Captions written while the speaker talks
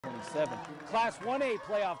27. Class 1A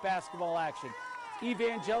playoff basketball action.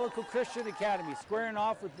 Evangelical Christian Academy squaring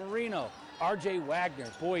off with Merino. R.J. Wagner,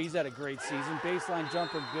 boy, he's had a great season. Baseline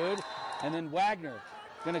jumper good. And then Wagner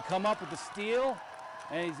going to come up with the steal.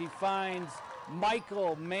 And as he finds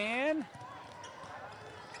Michael Mann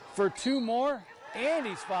for two more. And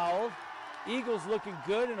he's fouled. Eagles looking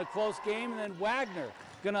good in a close game. And then Wagner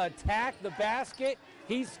going to attack the basket.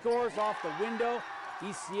 He scores off the window.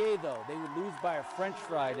 ECA, though, they would lose by a French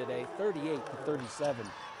fry today, 38-37.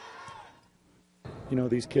 You know,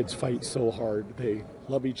 these kids fight so hard. They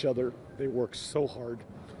love each other. They work so hard.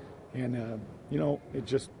 And, you know, it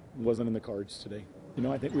just wasn't in the cards today. You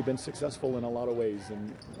know, I think we've been successful in a lot of ways,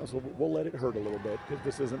 and so we'll let it hurt a little bit because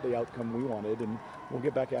this isn't the outcome we wanted, and we'll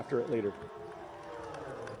get back after it later.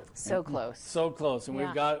 So close. So close. And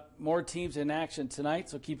we've got more teams in action tonight,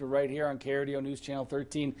 so keep it right here on KRDO News Channel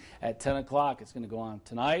 13 at 10 o'clock. It's going to go on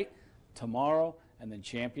tonight, tomorrow, and then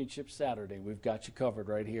Championship Saturday. We've got you covered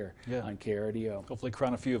right here on KRDO. Hopefully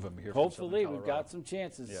crown a few of them here. Hopefully. We've got some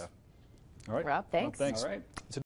chances. Yeah. All right. Rob, thanks. Rob, thanks. All right.